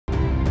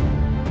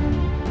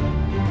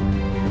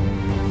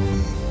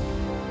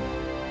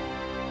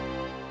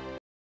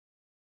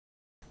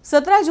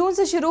17 जून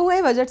से शुरू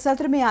हुए बजट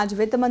सत्र में आज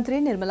वित्त मंत्री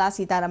निर्मला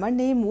सीतारमण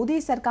ने मोदी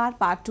सरकार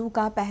पार्ट 2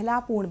 का पहला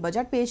पूर्ण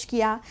बजट पेश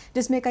किया,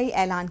 जिसमें कई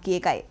ऐलान किए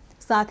गए।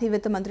 साथ ही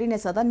वित्त मंत्री ने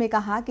सदन में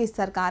कहा कि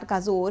सरकार का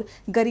जोर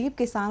गरीब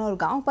किसान और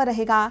गांव पर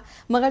रहेगा,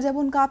 मगर जब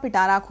उनका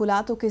पिटारा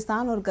खुला तो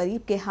किसान और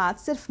गरीब के हाथ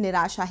सिर्फ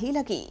निराशा ही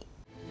लगी।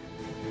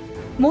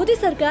 मोदी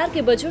सरकार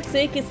के बजट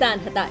से किसान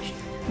हताश,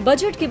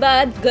 बजट के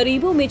बाद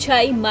गरीबों में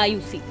छाई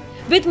मायूसी।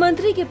 वित्त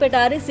मंत्री के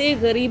पिटारे से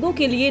गरीबों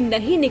के लिए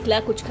नहीं निकला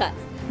कुछ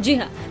खास। जी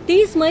हां,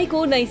 30 मई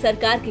को नई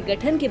सरकार के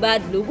गठन के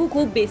बाद लोगों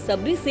को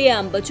बेसब्री से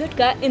आम बजट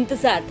का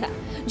इंतजार था,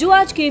 जो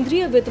आज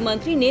केंद्रीय वित्त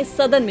मंत्री ने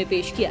सदन में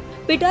पेश किया।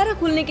 पिटारा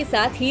खुलने के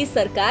साथ ही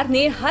सरकार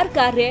ने हर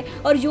कार्य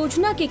और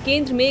योजना के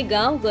केंद्र में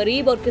गांव,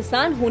 गरीब और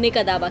किसान होने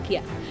का दावा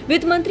किया।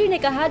 वित्त मंत्री ने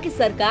कहा कि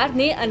सरकार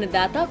ने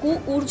अन्नदाता को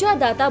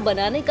ऊर्जादाता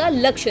बनाने का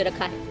लक्ष्य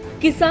रखा है।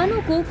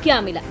 किसानों को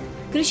क्या मिला?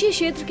 कृषि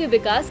क्षेत्र के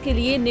विकास के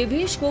लिए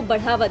निवेश को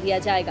बढ़ावा दिया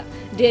जाएगा,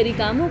 डेयरी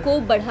कामों को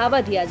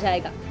बढ़ावा दिया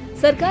जाएगा।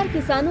 सरकार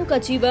किसानों का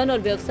जीवन और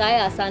व्यवसाय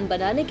आसान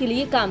बनाने के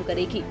लिए काम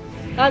करेगी।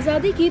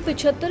 आजादी की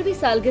 75वीं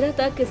सालगिरह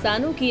तक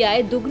किसानों की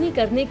आय दुगनी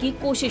करने की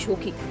कोशिश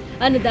होगी।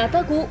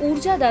 अन्नदाता को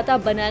ऊर्जादाता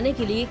बनाने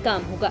के लिए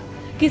काम होगा।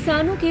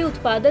 किसानों के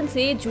उत्पादन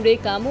से जुड़े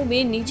कामों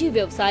में निजी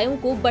व्यवसायों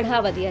को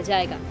बढ़ावा दिया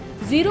जाएगा।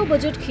 जीरो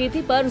बजट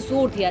खेती पर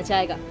जोर दिया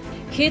जाएगा।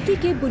 खेती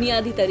के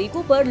बुनियादी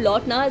तरीकों पर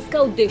लौटना इसका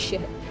उद्देश्य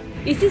है।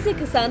 इसी से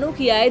किसानों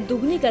की आय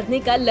दुगनी करने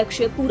का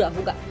लक्ष्य पूरा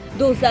होगा।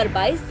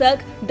 2022 तक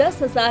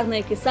 10,000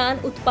 नए किसान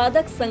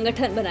उत्पादक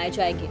संगठन बनाए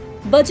जाएंगे।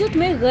 बजट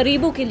में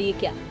गरीबों के लिए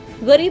क्या?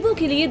 गरीबों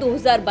के लिए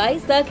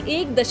 2022 तक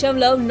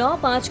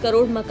 1.95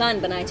 करोड़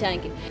मकान बनाए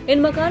जाएंगे।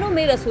 इन मकानों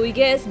में रसोई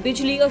गैस,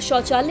 बिजली और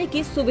शौचालय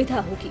की सुविधा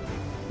होगी।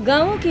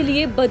 गाँवों के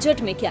लिए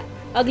बजट में क्या?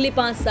 अगले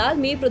 5 साल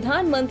में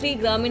प्रधानमंत्री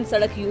ग्रामीण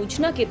सड़क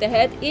योजना के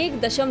तहत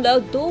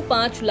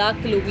 1.25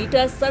 लाख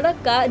किलोमीटर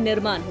सड़क का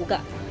निर्माण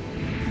होगा,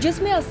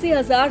 जिसमें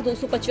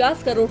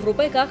 80,250 करोड़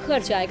रुपए का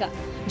खर्च आएगा।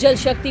 जल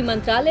शक्ति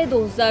मंत्रालय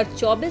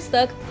 2024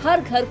 तक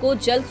हर घर को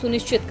जल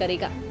सुनिश्चित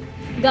करेगा।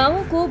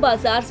 गांवों को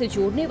बाजार से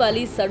जोड़ने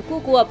वाली सड़कों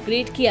को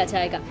अपग्रेड किया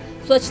जाएगा।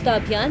 स्वच्छता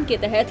अभियान के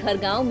तहत हर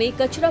गांव में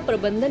कचरा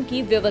प्रबंधन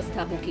की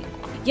व्यवस्था होगी।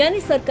 यानी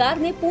सरकार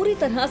ने पूरी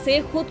तरह से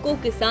खुद को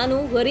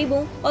किसानों,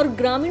 गरीबों और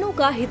ग्रामीणों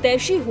का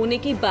हितैषी होने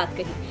की बात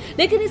कही,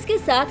 लेकिन इसके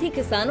साथ ही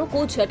किसानों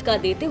को झटका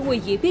देते हुए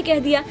ये भी कह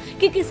दिया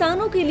कि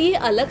किसानों के लिए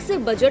अलग से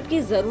बजट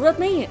की जरूरत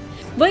नहीं है।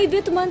 वहीं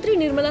वित्त मंत्री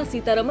निर्मला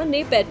सीतारमण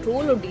ने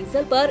पेट्रोल और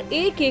डीजल पर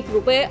 1-1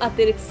 रुपए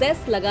अतिरिक्त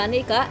सेस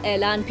लगाने का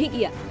ऐलान भी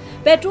किया।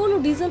 पेट्रोल और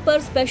डीजल पर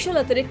स्पेशल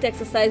अतिरिक्त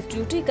एक्साइज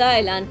ड्यूटी का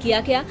ऐलान किया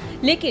गया,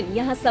 लेकिन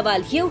यहाँ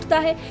सवाल ये उठता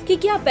है कि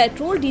क्या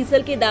पेट्रोल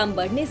डीजल के दाम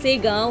बढ़ने से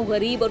गांव,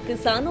 गरीब और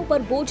किसानों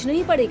पर बोझ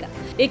नहीं पड़ेगा?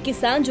 एक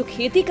किसान जो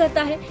खेती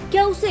करता है,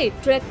 क्या उसे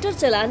ट्रैक्टर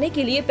चलाने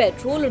के लिए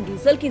पेट्रोल और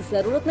डीजल की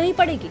जरूरत नहीं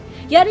पड़ेगी?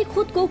 यानी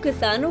खुद को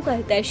किसानों का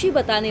हितैषी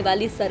बताने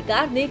वाली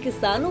सरकार ने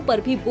किसानों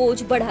पर भी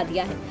बोझ बढ़ा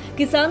दिया है।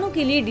 किसानों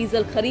के लिए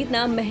डीजल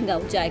खरीदना महंगा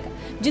हो जाएगा,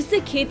 जिससे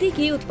खेती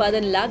की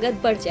उत्पादन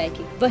लागत बढ़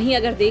जाएगी। वहीं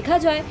अगर देखा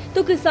जाए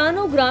तो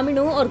किसानों,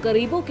 ग्रामीणों और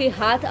गरीबों के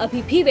हाथ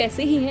अभी भी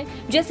वैसे ही हैं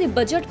जैसे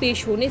बजट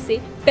पेश होने से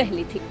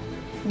पहले थे।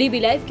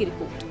 DBLIVE की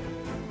रिपोर्ट।